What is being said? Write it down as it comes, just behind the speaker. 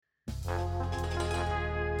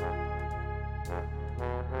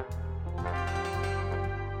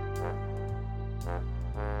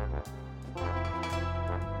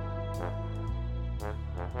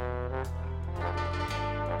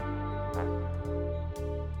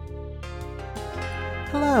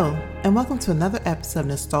Hello, and welcome to another episode of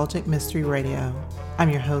Nostalgic Mystery Radio. I'm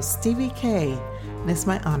your host, Stevie K, and it's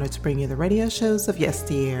my honor to bring you the radio shows of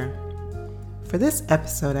yesteryear. For this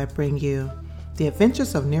episode, I bring you The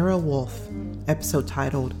Adventures of Nero Wolfe, episode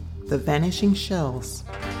titled The Vanishing Shells,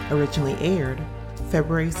 originally aired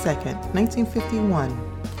February 2nd, 1951,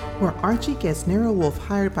 where Archie gets Nero Wolfe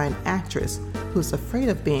hired by an actress who's afraid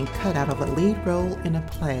of being cut out of a lead role in a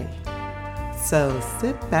play. So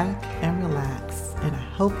sit back and relax, and I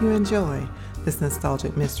hope you enjoy this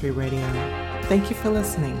Nostalgic Mystery Radio. Thank you for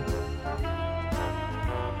listening.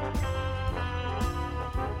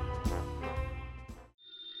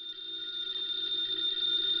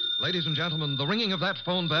 Ladies and gentlemen, the ringing of that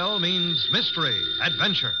phone bell means mystery,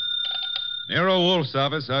 adventure. Nero Wolfe's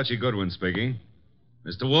office, Archie Goodwin speaking.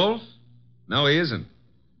 Mr. Wolfe? No, he isn't.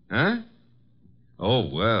 Huh? Oh,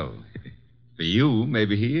 well, for you,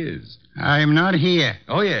 maybe he is. I'm not here.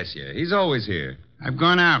 Oh, yes. He's always here. I've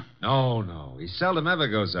gone out. No. He seldom ever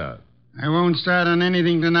goes out. I won't start on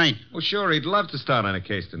anything tonight. Oh, sure, he'd love to start on a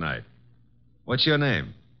case tonight. What's your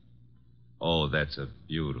name? Oh, that's a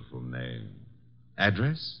beautiful name.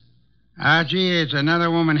 Address? Archie, it's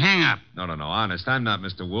another woman hang-up. No, honest. I'm not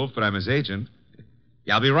Mr. Wolfe, but I'm his agent.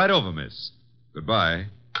 Yeah, I'll be right over, miss. Goodbye.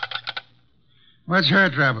 What's her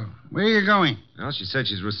trouble? Where are you going? Well, she said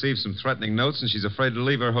she's received some threatening notes and she's afraid to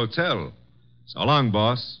leave her hotel. So long,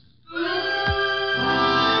 boss.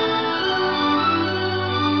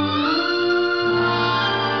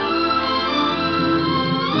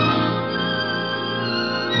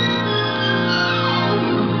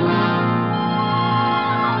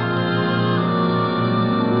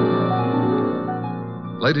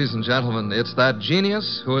 Ladies and gentlemen, it's that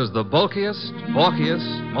genius who is the bulkiest,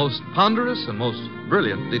 balkiest, most ponderous, and most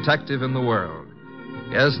brilliant detective in the world.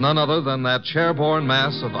 Yes, none other than that chair-borne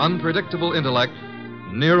mass of unpredictable intellect,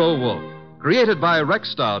 Nero Wolfe. Created by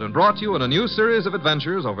Rex Stout and brought to you in a new series of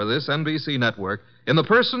adventures over this NBC network in the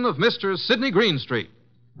person of Mr. Sidney Greenstreet.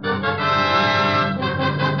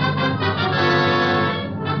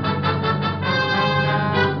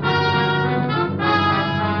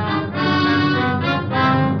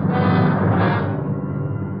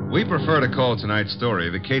 We prefer to call tonight's story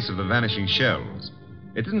The Case of the Vanishing Shells.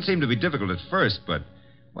 It didn't seem to be difficult at first, but,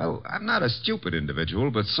 well, I'm not a stupid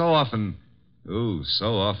individual, but so often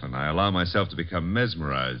I allow myself to become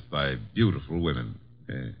mesmerized by beautiful women.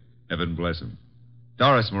 Heaven bless them.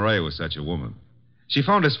 Doris Murray was such a woman. She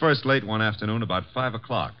phoned us first late one afternoon about 5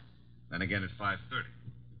 o'clock, then again at 5:30.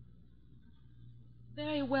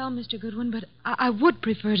 Very well, Mr. Goodwin, but I would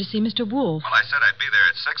prefer to see Mr. Wolfe. Well, I said I'd be there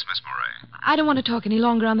at 6, Miss Murray. I don't want to talk any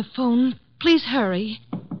longer on the phone. Please hurry.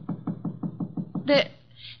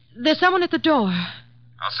 There's someone at the door.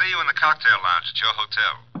 I'll see you in the cocktail lounge at your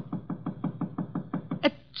hotel.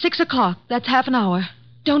 At 6 o'clock. That's half an hour.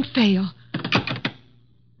 Don't fail.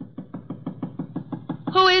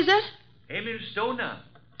 Who is it? Emil Stoner.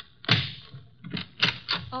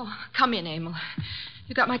 Oh, come in, Emil.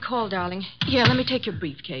 You got my call, darling. Here, let me take your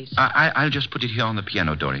briefcase. I'll just put it here on the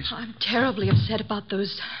piano, Doris. I'm terribly upset about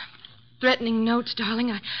those threatening notes,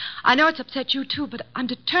 darling. I know it's upset you, too, but I'm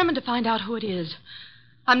determined to find out who it is.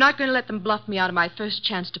 I'm not going to let them bluff me out of my first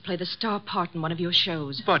chance to play the star part in one of your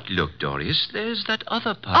shows. But look, Doris, there's that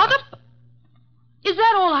other part. Is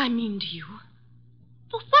that all I mean to you?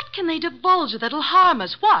 Well, what can they divulge that'll harm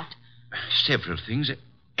us? What? Several things.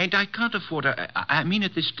 And I can't afford... I mean,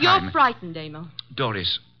 at this time... You're frightened, Emil.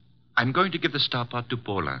 Doris, I'm going to give the star part to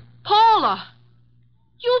Paula. Paula?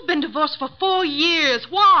 You've been divorced for 4 years.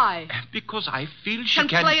 Why? Because I feel she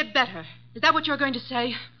can play it better. Is that what you're going to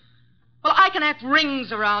say? Well, I can act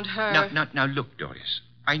rings around her. Now, look, Doris.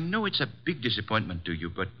 I know it's a big disappointment to you,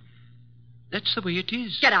 but that's the way it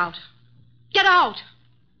is. Get out. Get out.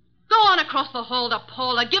 Go on across the hall to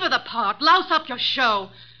Paula. Give her the part. Louse up your show.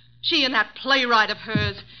 She and that playwright of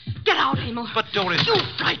hers. Get out, Emil. But, Doris... You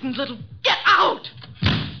frightened little... Get out!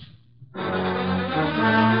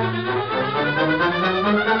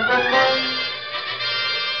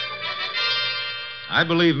 I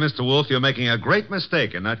believe, Mr. Wolfe, you're making a great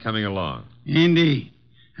mistake in not coming along. Indeed.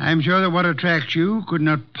 I'm sure that what attracts you could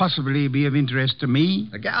not possibly be of interest to me.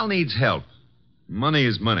 The gal needs help. Money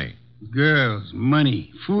is money. Girls,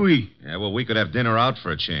 money, phooey. Yeah, well, we could have dinner out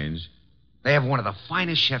for a change. They have one of the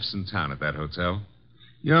finest chefs in town at that hotel.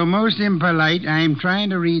 You're most impolite. I'm trying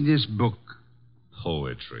to read this book.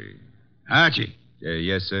 Poetry. Archie.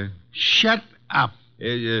 Yes, sir? Shut up.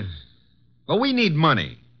 Well, we need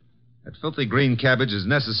money. That filthy green cabbage is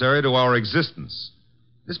necessary to our existence.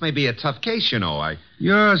 This may be a tough case, you know.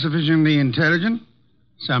 You're sufficiently intelligent.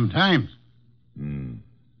 Sometimes.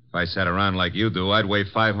 If I sat around like you do, I'd weigh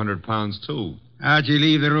 500 pounds, too. Archie,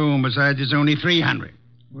 leave the room. Besides, it's only 300.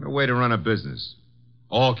 What a way to run a business.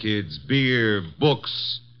 Orchids, beer,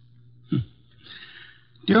 books.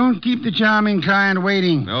 Don't keep the charming client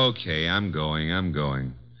waiting. Okay, I'm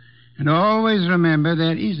going. And always remember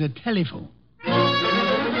there is a telephone.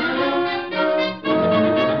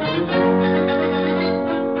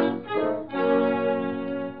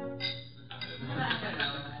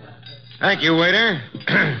 Thank you, waiter.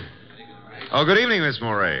 Oh, good evening, Miss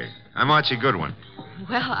Moray. I'm Archie Goodwin.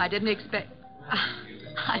 Well, I didn't expect...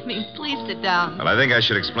 please sit down. Well, I think I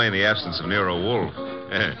should explain the absence of Nero Wolfe.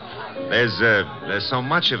 There's so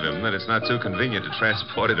much of him that it's not too convenient to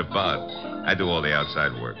transport it about. I do all the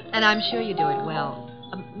outside work. And I'm sure you do it well.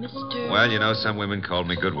 Mr... Well, you know, some women call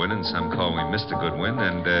me Goodwin and some call me Mr. Goodwin,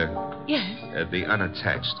 and, Yes? the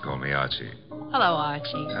unattached call me Archie. Hello,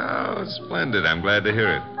 Archie. Oh, splendid. I'm glad to hear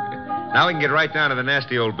it. Now we can get right down to the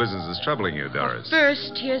nasty old business that's troubling you, Doris.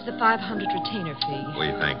 First, here's the 500 retainer fee.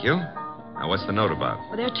 Well, thank you. Now, what's the note about?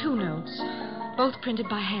 Well, there are 2 notes, both printed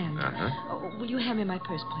by hand. Uh-huh. Oh, will you hand me my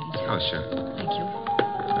purse, please? Oh, sure. Thank you.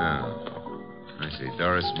 Oh, I see.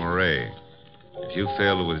 Doris Moray. If you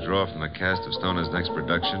fail to withdraw from the cast of Stoner's next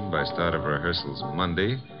production by start of rehearsals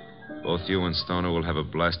Monday, both you and Stoner will have a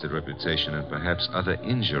blasted reputation and perhaps other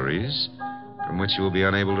injuries from which you will be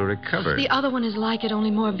unable to recover. The other one is like it,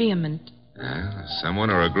 only more vehement. Well, someone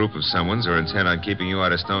or a group of someones are intent on keeping you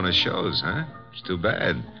out of Stoner's shows, huh? It's too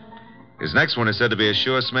bad. His next one is said to be a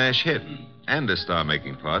sure smash hit and a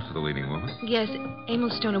star-making part for the leading woman. Yes,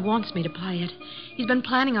 Emil Stoner wants me to play it. He's been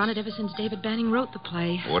planning on it ever since David Banning wrote the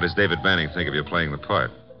play. What does David Banning think of you playing the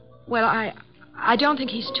part? Well, I don't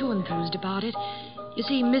think he's too enthused about it. You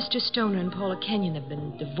see, Mr. Stoner and Paula Kenyon have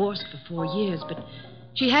been divorced for 4 years, but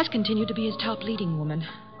she has continued to be his top leading woman.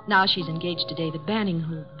 Now she's engaged to David Banning,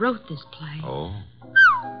 who wrote this play. Oh.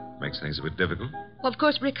 Makes things a bit difficult. Well, of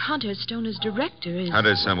course, Rick Hunter, Stoner's director, is...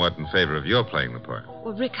 Hunter's somewhat in favor of your playing the part.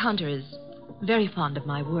 Well, Rick Hunter is very fond of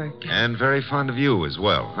my work. And very fond of you as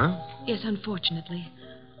well, huh? Yes, unfortunately.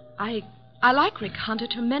 I like Rick Hunter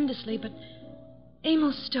tremendously, but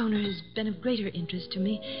Emil Stoner has been of greater interest to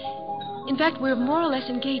me. In fact, we're more or less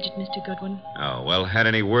engaged, Mr. Goodwin. Oh, well, had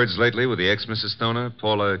any words lately with the ex-Mrs. Stoner?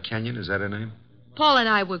 Paula Kenyon, is that her name? Paul and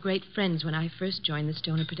I were great friends when I first joined the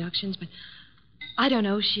Stoner Productions, but I don't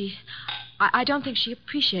know, I don't think she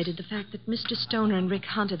appreciated the fact that Mr. Stoner and Rick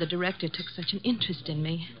Hunter, the director, took such an interest in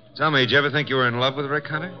me. Tell me, did you ever think you were in love with Rick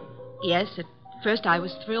Hunter? Yes, at first I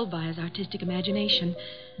was thrilled by his artistic imagination.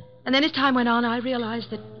 And then as time went on, I realized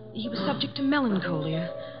that he was subject to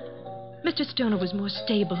melancholia. Mr. Stoner was more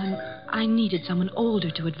stable, and I needed someone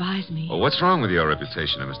older to advise me. Well, what's wrong with your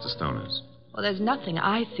reputation of Mr. Stoner's? Well, there's nothing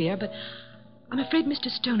I fear, but I'm afraid Mr.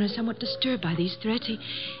 Stoner is somewhat disturbed by these threats.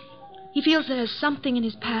 He feels there's something in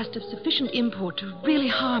his past of sufficient import to really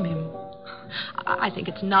harm him. I think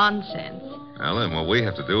it's nonsense. Well, then what we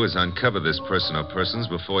have to do is uncover this person or persons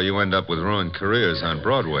before you end up with ruined careers on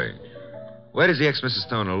Broadway. Where does the ex-Mrs.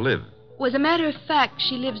 Stoner live? Well, as a matter of fact,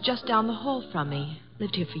 she lives just down the hall from me.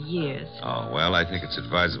 Lived here for years. Oh, well, I think it's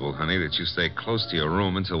advisable, honey, that you stay close to your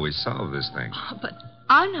room until we solve this thing. Oh, but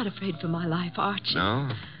I'm not afraid for my life, Archie.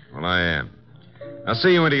 No? Well, I am. I'll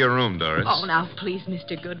see you into your room, Doris. Oh, now, please,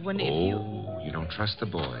 Mr. Goodwin, if you... Oh, you don't trust the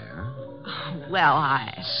boy, huh? Oh, well,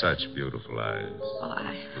 Such beautiful eyes.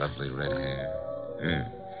 Well, Lovely red hair. Yeah.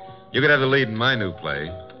 You could have the lead in my new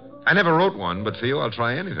play. I never wrote one, but for you, I'll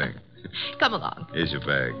try anything. Come along. Here's your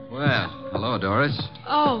bag. Well, hello, Doris.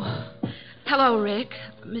 Oh, hello, Rick.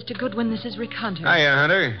 Mr. Goodwin, this is Rick Hunter. Hiya,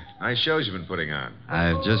 Hunter. Nice shows you've been putting on.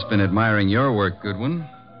 I've just been admiring your work, Goodwin.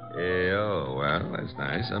 Yeah, oh, well, that's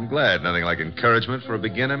nice. I'm glad. Nothing like encouragement for a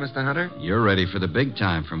beginner, Mr. Hunter. You're ready for the big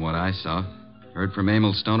time from what I saw. Heard from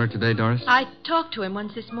Emil Stoner today, Doris? I talked to him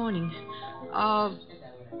once this morning.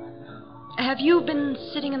 Have you been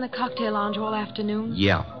sitting in the cocktail lounge all afternoon?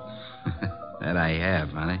 Yeah. That I have,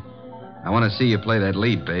 honey. I want to see you play that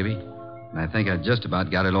lead, baby. And I think I just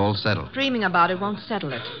about got it all settled. Dreaming about it won't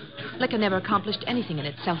settle it. Liquor never accomplished anything in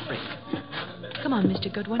itself, Rick. Come on,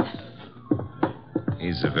 Mr. Goodwin.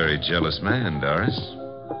 He's a very jealous man, Doris.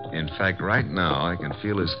 In fact, right now, I can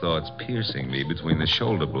feel his thoughts piercing me between the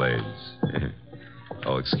shoulder blades.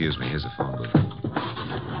 Oh, excuse me. Here's a phone book.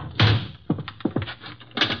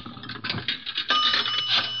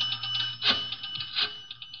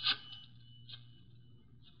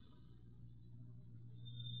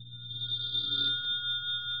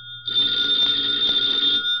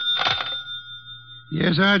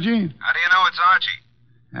 Yes, Archie? How do you know it's Archie?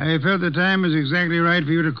 I felt the time was exactly right for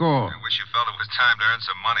you to call. I wish you felt it was time to earn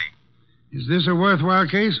some money. Is this a worthwhile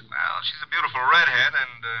case? Well, she's a beautiful redhead,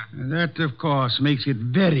 and, That, of course, makes it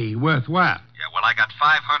very worthwhile. yeah, well, I got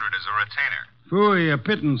 500 as a retainer. Phooey, a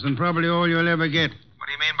pittance, and probably all you'll ever get. What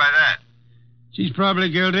do you mean by that? She's probably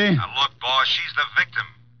guilty. Now, look, boss, she's the victim.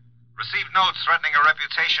 Received notes threatening her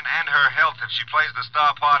reputation and her health if she plays the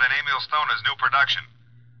star part in Emil Stoner's new production.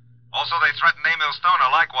 Also, they threatened Emil Stoner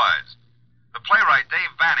likewise. The playwright,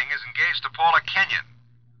 Dave Banning, is engaged to Paula Kenyon.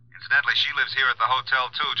 Incidentally, she lives here at the hotel,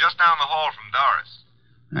 too, just down the hall from Doris.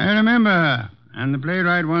 I remember her. And the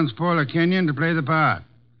playwright wants Paula Kenyon to play the part.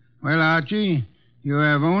 Well, Archie, you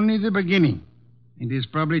have only the beginning. It is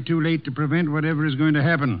probably too late to prevent whatever is going to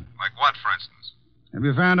happen. Like what, for instance? Have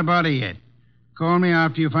you found a body yet? Call me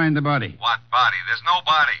after you find the body. What body? There's no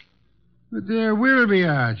body. But there will be,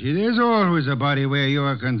 Archie. There's always a body where you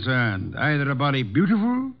are concerned. Either a body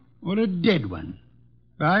beautiful or a dead one.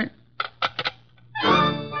 Bye.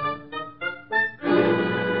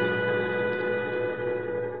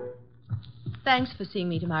 Thanks for seeing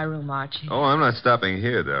me to my room, Archie. Oh, I'm not stopping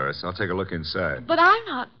here, Doris. I'll take a look inside. But I'm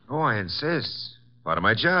not. Oh, I insist. Part of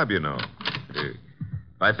my job, you know. If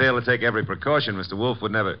I fail to take every precaution, Mr. Wolf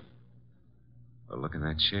would never... Oh, look in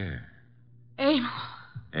that chair. Emil.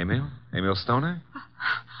 Emil? Emil Stoner?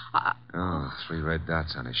 Oh, 3 red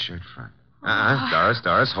dots on his shirt front.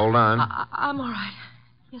 Doris, hold on. I'm all right.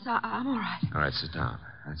 Yes, I'm all right. All right, sit down.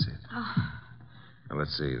 That's it. Now,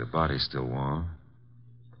 let's see. The body's still warm.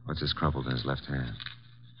 What's this crumpled in his left hand?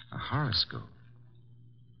 A horoscope.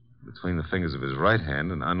 Between the fingers of his right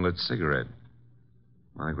hand, an unlit cigarette.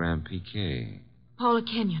 Monogram PK. Paula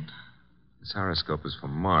Kenyon. This horoscope is for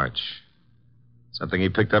March. Something he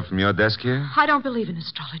picked up from your desk here? I don't believe in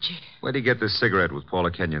astrology. Where'd he get this cigarette with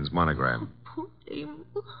Paula Kenyon's monogram? Poor Emil.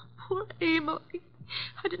 Poor Emil.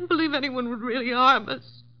 I didn't believe anyone would really harm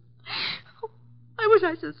us. Why was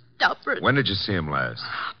I so stubborn? When did you see him last?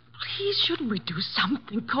 Please, shouldn't we do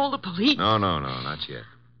something? Call the police? No, not yet.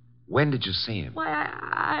 When did you see him? Why,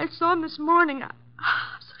 I saw him this morning. I'm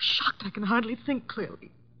so shocked I can hardly think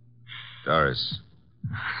clearly. Doris.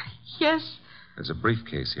 Yes? There's a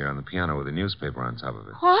briefcase here on the piano with a newspaper on top of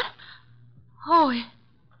it. What? Oh,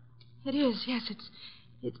 it is. Yes,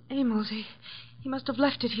 it's Emil's. He must have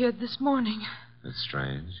left it here this morning. That's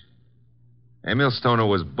strange. Emil Stoner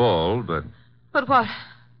was bald, but... But what?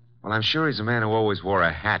 Well, I'm sure he's a man who always wore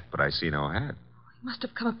a hat, but I see no hat. He must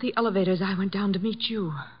have come up the elevator as I went down to meet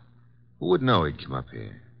you. Who would know he'd come up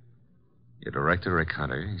here? Your director, Rick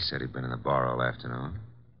Hunter, he said he'd been in the bar all afternoon.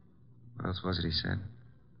 What else was it he said?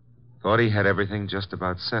 Thought he had everything just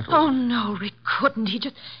about settled. Oh, no, Rick couldn't. He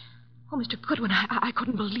just... Oh, Mr. Goodwin, I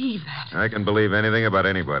couldn't believe that. I can believe anything about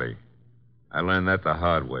anybody. I learned that the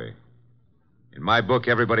hard way. In my book,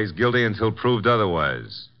 everybody's guilty until proved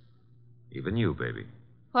otherwise. Even you, baby.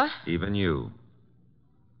 What? Even you.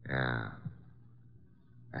 Yeah.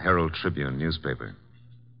 A Herald Tribune newspaper.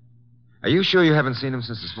 Are you sure you haven't seen him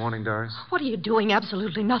since this morning, Doris? What are you doing?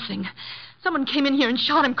 Absolutely nothing. Someone came in here and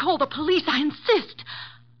shot him. Call the police. I insist.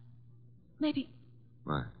 Maybe...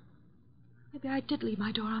 What? Maybe I did leave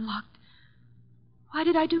my door unlocked. Why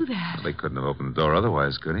did I do that? Well, he couldn't have opened the door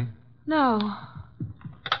otherwise, could he? No.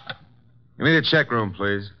 Give me the check room,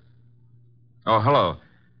 please. Oh, hello.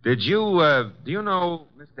 Do you know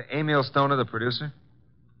Mr. Emil Stoner, the producer?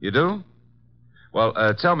 You do?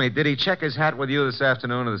 Well, tell me, did he check his hat with you this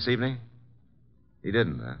afternoon or this evening? He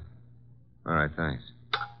didn't, huh? All right, thanks.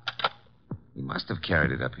 He must have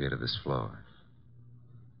carried it up here to this floor.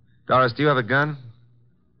 Doris, do you have a gun?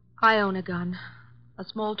 I own a gun. A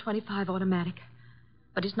small .25 automatic.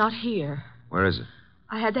 But it's not here. Where is it?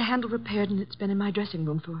 I had the handle repaired, and it's been in my dressing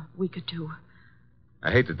room for a week or two.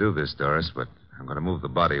 I hate to do this, Doris, but I'm going to move the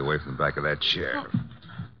body away from the back of that chair. Oh.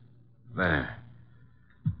 There.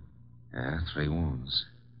 Yeah, 3 wounds.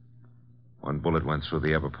 1 bullet went through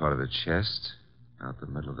the upper part of the chest, out the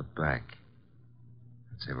middle of the back.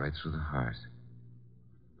 I'd say right through the heart.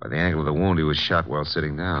 By the angle of the wound, he was shot while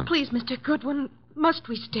sitting down. Please, Mr. Goodwin, must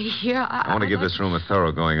we stay here? I want to give this room a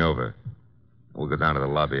thorough going over. We'll go down to the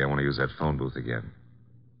lobby. I want to use that phone booth again.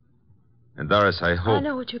 And, Doris, I hope... I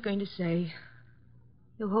know what you're going to say.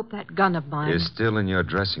 You'll hope that gun of mine... is still in your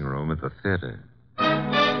dressing room at the theater.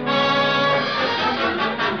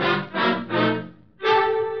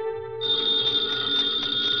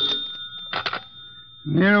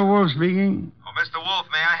 Nero Wolf speaking. Oh, Mr. Wolf,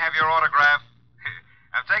 may I have your autograph?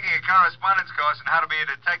 I'm taking a correspondence course on how to be a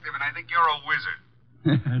detective, and I think you're a wizard.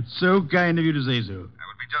 That's so kind of you to say so. I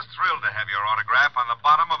would be just thrilled to have your autograph on the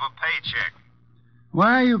bottom of a paycheck.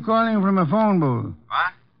 Why are you calling from a phone booth?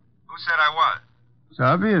 What? Who said I was? It's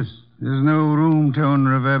obvious. There's no room tone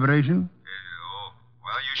reverberation.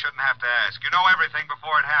 Well, you shouldn't have to ask. You know everything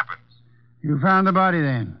before it happens. You found the body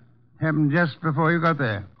then. Happened just before you got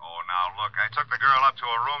there. Oh, now, look, I took the girl up to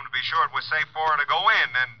her room to be sure it was safe for her to go in,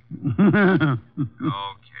 and...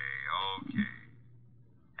 Okay.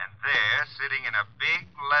 And there, sitting in a big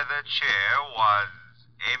leather chair, was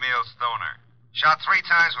Emil Stoner. Shot 3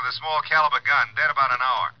 times with a small caliber gun, dead about an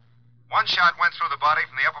hour. One shot went through the body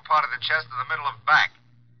from the upper part of the chest to the middle of back.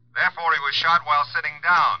 Therefore, he was shot while sitting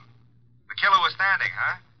down. The killer was standing,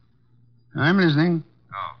 huh? I'm listening.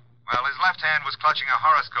 Oh. Well, his left hand was clutching a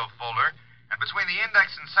horoscope folder, and between the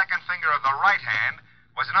index and second finger of the right hand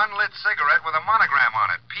was an unlit cigarette with a monogram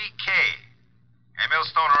on it, PK. Emil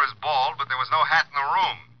Stoner is bald, but there was no hat in the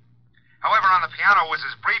room. However, on the piano was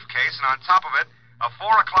his briefcase, and on top of it, a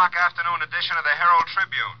 4:00 afternoon edition of the Herald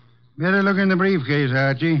Tribune. Better look in the briefcase,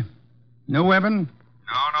 Archie. No weapon?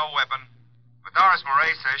 No weapon. But Doris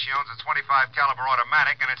Murray says she owns a .25 caliber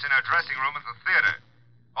automatic, and it's in her dressing room at the theater.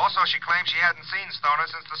 Also, she claims she hadn't seen Stoner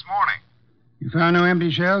since this morning. You found no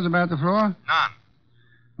empty shells about the floor? None.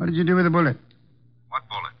 What did you do with the bullet? What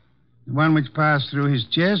bullet? The one which passed through his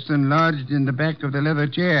chest and lodged in the back of the leather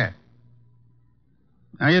chair.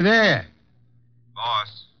 Are you there?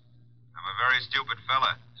 Boss, I'm a very stupid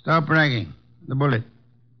fella. Stop bragging. The bullet.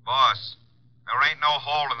 Boss, there ain't no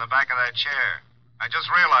hole in the back of that chair. I just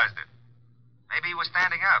realized it. Maybe he was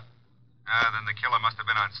standing up. Then the killer must have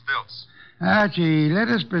been on stilts. Archie, let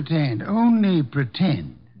us pretend, only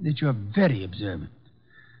pretend, that you're very observant.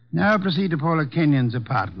 Now proceed to Paula Kenyon's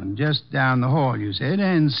apartment, just down the hall, you said,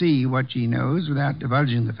 and see what she knows without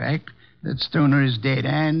divulging the fact that Stoner is dead.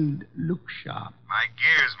 And look sharp. My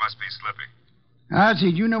gears must be slipping.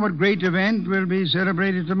 Archie, do you know what great event will be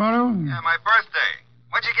celebrated tomorrow? Yeah, my birthday.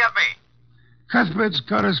 What'd you get me? Cuthbert's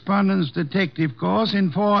correspondence detective course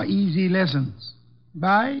in 4 easy lessons.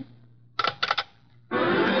 Bye.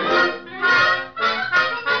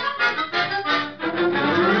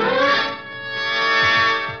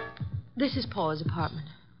 This is Paula's apartment.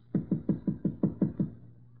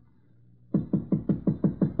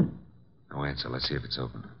 No answer. Let's see if it's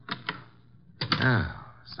open. Oh,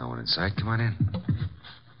 there's no one in sight. Come on in.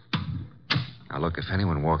 Now, look, if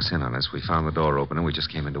anyone walks in on us, we found the door open and we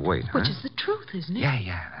just came in to wait, huh? Which is the truth, isn't it?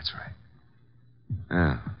 Yeah, that's right.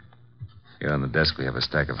 Oh. Here on the desk we have a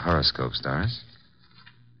stack of horoscopes, Doris.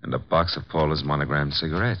 And a box of Paula's monogrammed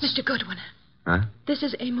cigarettes. Mr. Goodwin. Huh? This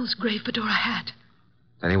is Emil's gray fedora hat.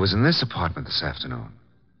 Then he was in this apartment this afternoon.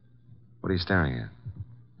 What are you staring at?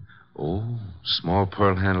 Oh, small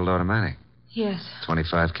pearl-handled automatic. Yes.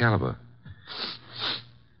 .25 caliber.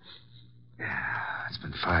 Yeah, it's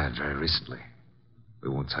been fired very recently. We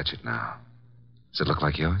won't touch it now. Does it look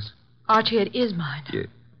like yours? Archie, it is mine.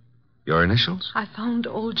 Your initials? I found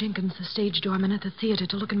old Jenkins, the stage doorman at the theater,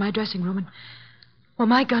 to look in my dressing room, and... well,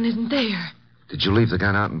 my gun isn't there. Did you leave the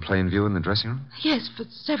gun out in plain view in the dressing room? Yes, for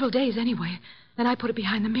several days anyway. Then I put it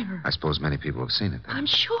behind the mirror. I suppose many people have seen it, then. I'm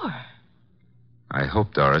sure. I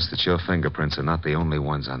hope, Doris, that your fingerprints are not the only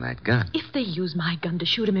ones on that gun. If they use my gun to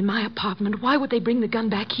shoot him in my apartment, why would they bring the gun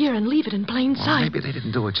back here and leave it in plain Well, sight? maybe they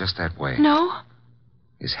didn't do it just that way. No?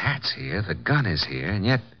 His hat's here, the gun is here, and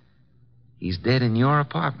yet he's dead in your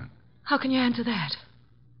apartment. How can you answer that?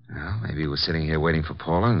 Well, maybe he was sitting here waiting for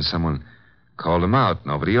Paula, and someone called him out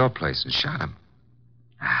over to your place and shot him.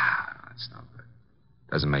 That's no good.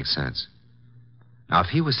 Doesn't make sense. Now, if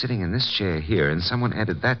he was sitting in this chair here and someone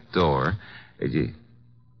entered that door,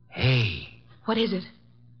 Hey. What is it?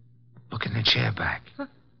 Look in the chair back. Huh?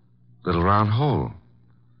 Little round hole.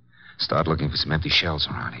 Start looking for some empty shells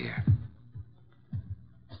around here.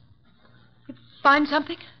 You find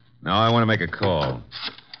something? No, I want to make a call.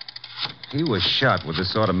 He was shot with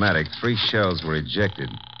this automatic. 3 shells were ejected.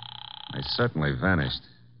 They certainly vanished.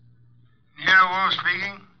 Hero Wolf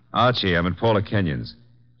speaking? Archie, I'm at Paula Kenyon's.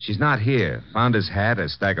 She's not here. Found his hat, a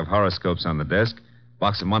stack of horoscopes on the desk,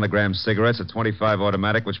 box of monogrammed cigarettes, a .25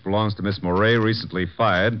 automatic which belongs to Miss Moray, recently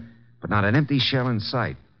fired, but not an empty shell in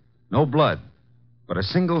sight. No blood, but a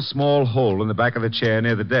single small hole in the back of the chair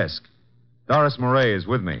near the desk. Doris Moray is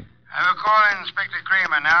with me. I will call Inspector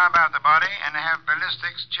Kramer now about the body and have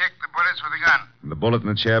ballistics check the bullets with the gun. The bullet in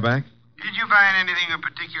the chair back? Did you find anything of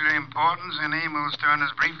particular importance in Emil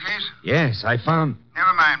Stoner's briefcase? Yes, I found...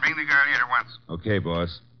 Never mind. Bring the girl here at once. Okay,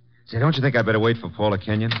 boss. Say, don't you think I'd better wait for Paula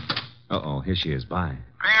Kenyon? Uh-oh, here she is. Bye.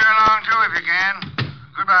 Bring her along, too, if you can.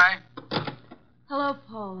 Goodbye. Hello,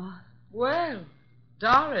 Paula. Well,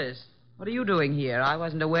 Doris, what are you doing here? I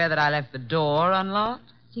wasn't aware that I left the door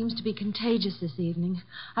unlocked. Seems to be contagious this evening.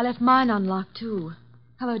 I left mine unlocked, too.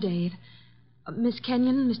 Hello, Dave. Miss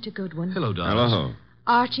Kenyon, Mr. Goodwin. Hello, Doris. Hello.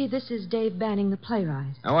 Archie, this is Dave Banning, the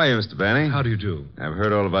playwright. How are you, Mr. Banning? How do you do? I've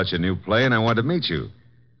heard all about your new play, and I wanted to meet you.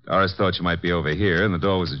 Doris thought you might be over here, and the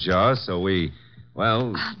door was ajar, so we...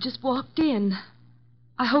 Well... I just walked in.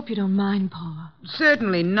 I hope you don't mind, Paula.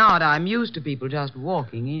 Certainly not. I'm used to people just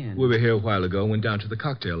walking in. We were here a while ago and went down to the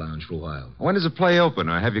cocktail lounge for a while. When does the play open,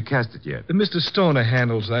 or have you cast it yet? Mr. Stoner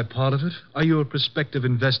handles that part of it. Are you a prospective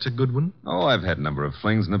investor, Goodwin? Oh, I've had a number of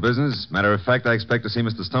flings in the business. Matter of fact, I expect to see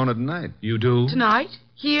Mr. Stoner tonight. You do? Tonight?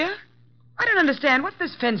 Here? I don't understand. What's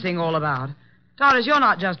this fencing all about? Doris, you're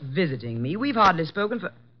not just visiting me. We've hardly spoken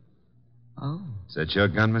for... Oh. Is that your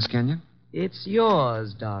gun, Miss Kenyon? It's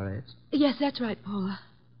yours, Doris. Yes, that's right, Paula.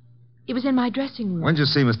 It was in my dressing room. When did you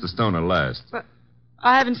see Mr. Stoner last? But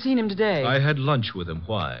I haven't seen him today. I had lunch with him.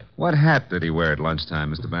 Why? What hat did he wear at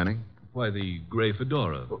lunchtime, Mr. Banning? Why, the gray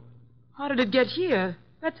fedora. How did it get here?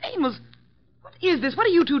 That's Amel's. What is this? What are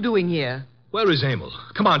you two doing here? Where is Emil?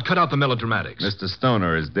 Come on, cut out the melodramatics. Mr.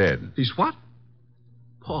 Stoner is dead. He's what?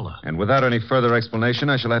 Paula. And without any further explanation,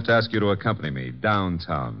 I shall have to ask you to accompany me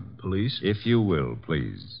downtown. Police? If you will,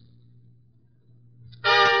 please.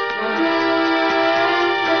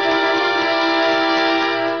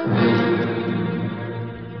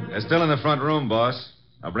 They're still in the front room, boss.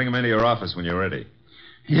 I'll bring them into your office when you're ready.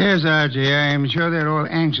 Yes, Archie, I'm sure they're all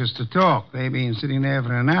anxious to talk. They've been sitting there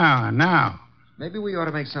for an hour now. Maybe we ought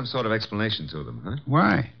to make some sort of explanation to them, huh?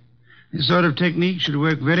 Why? This sort of technique should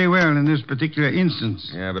work very well in this particular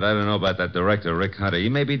instance. Yeah, but I don't know about that director, Rick Hunter. He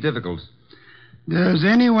may be difficult. Does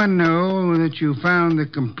anyone know that you found the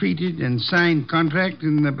completed and signed contract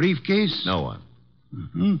in the briefcase? No one.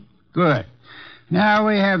 Mm-hmm. Good. Now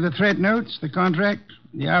we have the threat notes, the contract,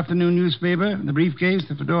 the afternoon newspaper, the briefcase,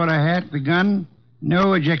 the fedora hat, the gun,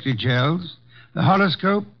 no ejected shells, the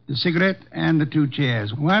horoscope, the cigarette, and the 2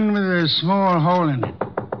 chairs. One with a small hole in it.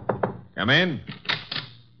 Come in.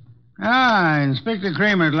 Ah, Inspector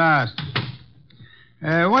Kramer at last.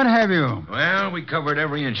 What have you? Well, we covered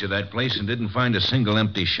every inch of that place and didn't find a single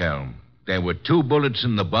empty shell. There were 2 bullets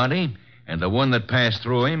in the body and the one that passed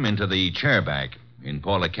through him into the chair back in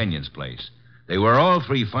Paula Kenyon's place. They were all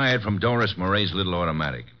 3 fired from Doris Murray's little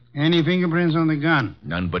automatic. Any fingerprints on the gun?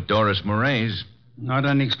 None but Doris Murray's. Not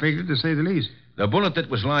unexpected, to say the least. The bullet that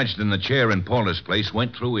was lodged in the chair in Paula's place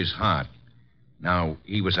went through his heart. Now,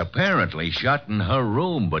 he was apparently shot in her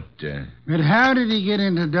room, but... But how did he get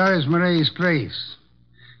into Doris Murray's place?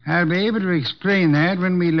 I'll be able to explain that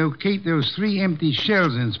when we locate those 3 empty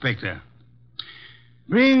shells, Inspector.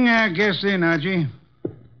 Bring our guest in, Archie.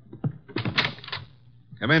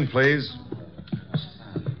 Come in, please.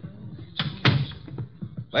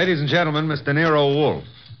 Ladies and gentlemen, Miss De Niro Wolfe.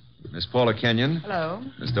 Miss Paula Kenyon. Hello.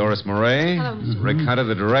 Miss Doris Murray. Hello, Mr. Rick Hunter,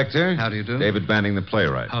 the director. How do you do? David Banning, the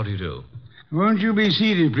playwright. How do you do? Won't you be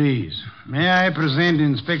seated, please? May I present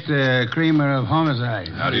Inspector Kramer of Homicide?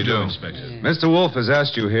 How do you do, Inspector? Mr. Wolfe has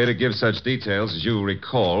asked you here to give such details as you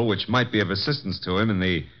recall, which might be of assistance to him in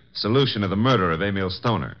the solution of the murder of Emil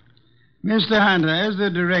Stoner. Mr. Hunter, as the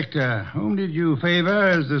director, whom did you favor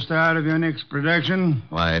as the star of your next production?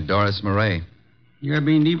 Why, Doris Murray. You have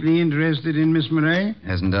been deeply interested in Miss Murray,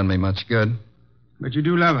 Hasn't done me much good. but you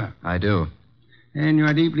do love her. I do. And you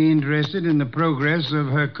are deeply interested in the progress of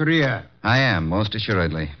her career. I am, most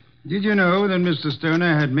assuredly. Did you know that Mr.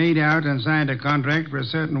 Stoner had made out and signed a contract for a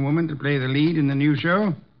certain woman to play the lead in the new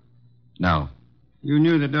show? No. You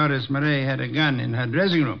knew that Doris Murray had a gun in her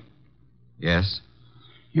dressing room. Yes?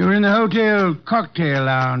 You were in the hotel cocktail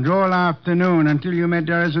lounge all afternoon until you met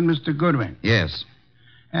Doris and Mr. Goodwin. Yes,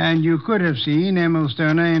 And you could have seen Emil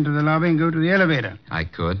Stoner enter the lobby and go to the elevator. I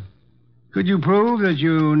could. Could you prove that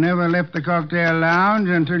you never left the cocktail lounge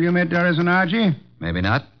until you met Doris and Archie? Maybe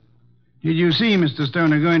not. Did you see Mr.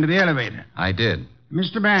 Stoner go into the elevator? I did.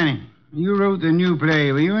 Mr. Banning, you wrote the new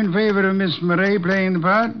play. Were you in favor of Miss Murray playing the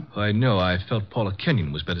part? Why, no, I felt Paula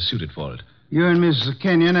Kenyon was better suited for it. You and Miss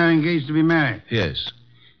Kenyon are engaged to be married. Yes.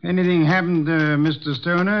 Anything happened to Mr.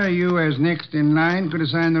 Stoner, you, as next in line, could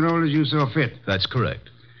assign the role as you saw fit. That's correct.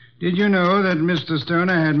 Did you know that Mr.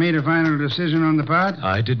 Stoner had made a final decision on the part?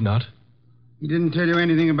 I did not. He didn't tell you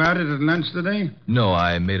anything about it at lunch today? No,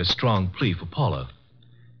 I made a strong plea for Paula.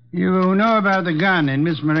 You know about the gun in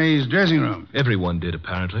Miss Murray's dressing room? Everyone did,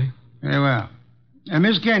 apparently. Very well.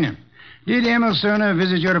 Miss Kenyon, did Emil Stoner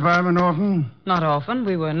visit your apartment often? Not often.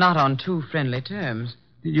 We were not on too friendly terms.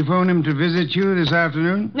 Did you phone him to visit you this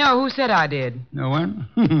afternoon? No, who said I did? No one?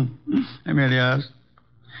 I merely asked.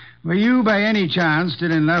 Were you, by any chance,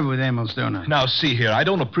 still in love with Emil Stoner? Now, see here, I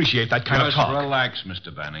don't appreciate that kind of Just talk. relax,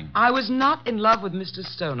 Mr. Banning. I was not in love with Mr.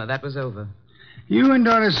 Stoner. That was over. You and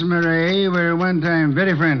Doris Murray were at one time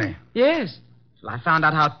very friendly. Yes. Well, I found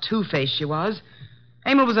out how two-faced she was.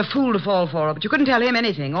 Emil was a fool to fall for her, but you couldn't tell him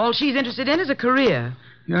anything. All she's interested in is a career.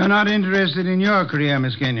 You're not interested in your career,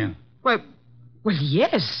 Miss Kenyon. Well,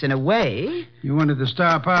 yes, in a way. You wanted the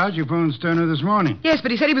star part. You phoned Stoner this morning. Yes, but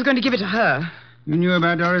he said he was going to give it to her. You knew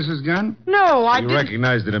about Doris's gun? No, I You didn't.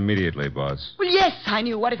 recognized it immediately, boss. Well, yes, I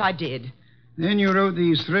knew. What if I did? Then you wrote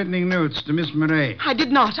these threatening notes to Miss Murray. I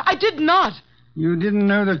did not. I did not. You didn't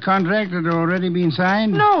know the contract had already been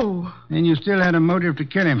signed? No. Then you still had a motive to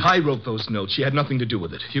kill him. I wrote those notes. She had nothing to do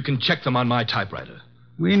with it. You can check them on my typewriter.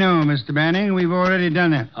 We know, Mr. Banning. We've already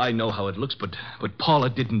done that. I know how it looks, but Paula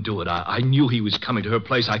didn't do it. I knew he was coming to her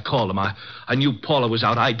place. I called him. I knew Paula was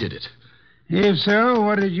out. I did it. If so,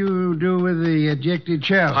 what did you do with the ejected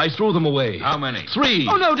shell? I threw them away. How many? 3.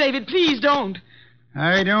 Oh, no, David, please don't.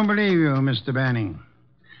 I don't believe you, Mr. Banning.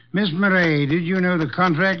 Miss Murray, did you know the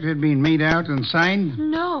contract had been made out and signed?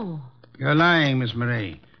 No, You're lying, Miss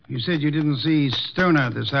Murray. You said you didn't see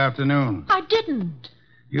Stoner this afternoon. I didn't.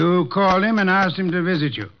 You called him and asked him to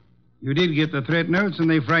visit you. You did get the threat notes and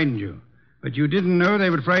they frightened you. But you didn't know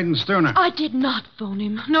they would frighten Stoner. I did not phone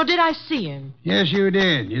him, nor did I see him. Yes, you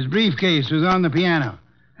did. His briefcase was on the piano.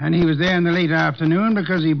 And he was there in the late afternoon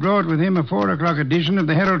because he brought with him a 4:00 edition of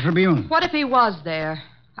the Herald Tribune. What if he was there?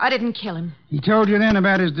 I didn't kill him. He told you then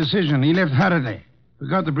about his decision. He left hurriedly,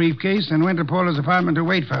 forgot the briefcase, and went to Paula's apartment to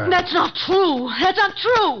wait for her. That's not true. That's not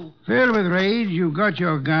true. Filled with rage, you got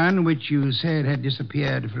your gun, which you said had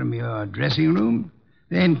disappeared from your dressing room,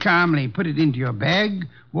 then calmly put it into your bag,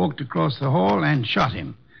 walked across the hall, and shot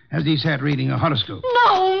him as he sat reading a horoscope.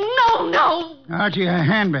 No. Archie, her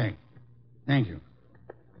handbag. Thank you.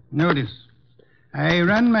 Notice, I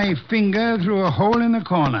run my finger through a hole in the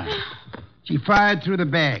corner. She fired through the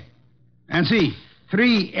bag. And see,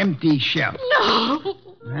 3 empty shells. No.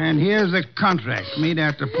 And here's the contract made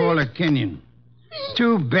out to Paula Kenyon.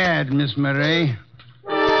 Too bad, Miss Murray.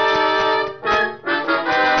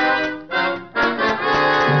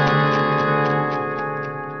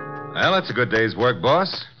 Well, that's a good day's work,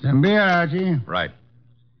 boss. Some beer, Archie. Right.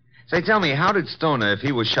 Say, tell me, how did Stoner, if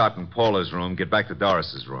he was shot in Paula's room, get back to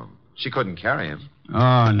Doris's room? She couldn't carry him.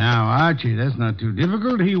 Oh, now, Archie, that's not too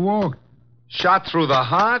difficult. He walked. Shot through the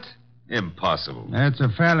heart? Impossible. That's a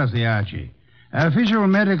fallacy, Archie. Official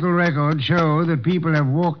medical records show that people have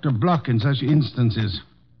walked a block in such instances.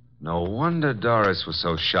 No wonder Doris was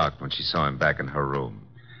so shocked when she saw him back in her room.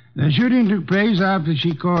 The shooting took place after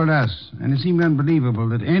she called us, and it seemed unbelievable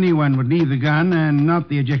that anyone would leave the gun and not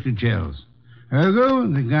the ejected shells. Ergo,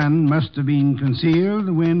 the gun must have been concealed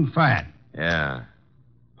when fired. Yeah.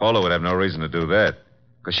 Paula would have no reason to do that,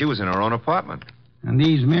 because she was in her own apartment. And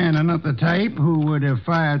these men are not the type who would have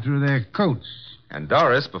fired through their coats. And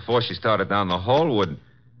Doris, before she started down the hall, would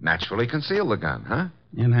naturally conceal the gun, huh?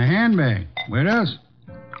 In her handbag. Where else?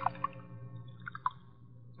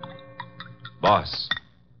 Boss,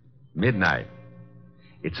 midnight.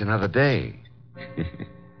 It's another day.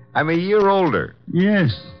 I'm a year older.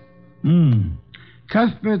 Yes.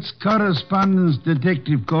 Cuthbert's correspondence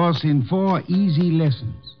detective course in 4 easy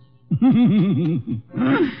lessons.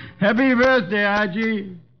 Happy birthday,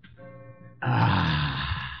 Archie.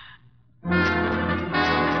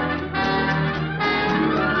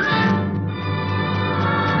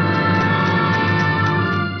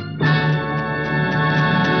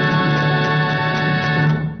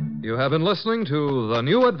 You have been listening to The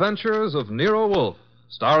New Adventures of Nero Wolfe,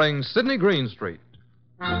 starring Sidney Greenstreet.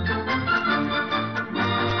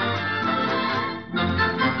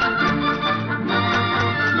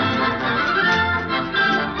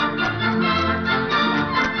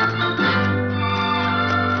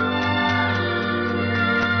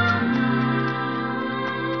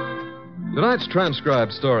 Tonight's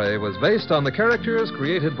transcribed story was based on the characters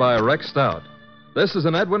created by Rex Stout. This is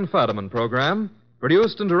an Edwin Fadiman program,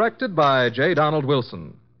 produced and directed by J. Donald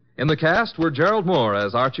Wilson. In the cast were Gerald Moore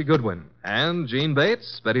as Archie Goodwin, and Gene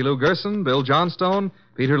Bates, Betty Lou Gerson, Bill Johnstone,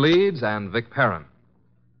 Peter Leeds, and Vic Perrin.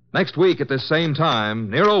 Next week at this same time,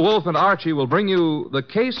 Nero Wolfe and Archie will bring you The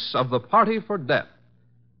Case of the Party for Death.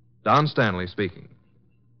 Don Stanley speaking.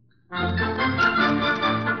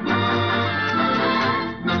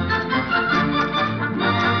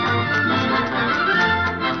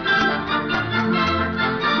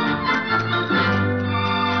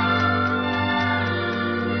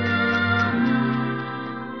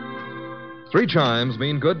 Three chimes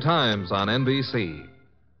mean good times on NBC.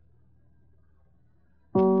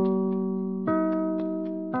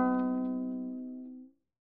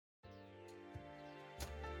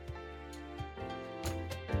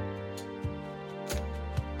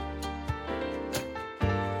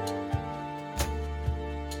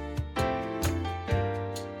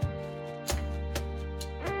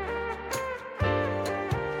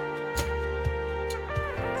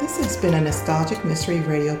 This has been a Nostalgic Mystery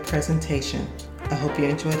Radio presentation. I hope you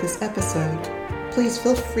enjoyed this episode. Please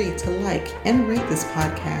feel free to like and rate this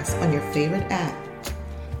podcast on your favorite app.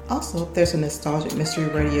 Also, there's a Nostalgic Mystery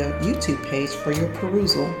Radio YouTube page for your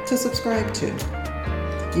perusal to subscribe to.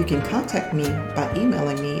 You can contact me by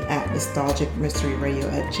emailing me at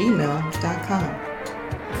nostalgicmysteryradio@gmail.com.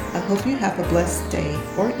 I hope you have a blessed day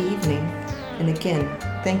or evening, and again,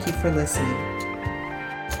 thank you for listening.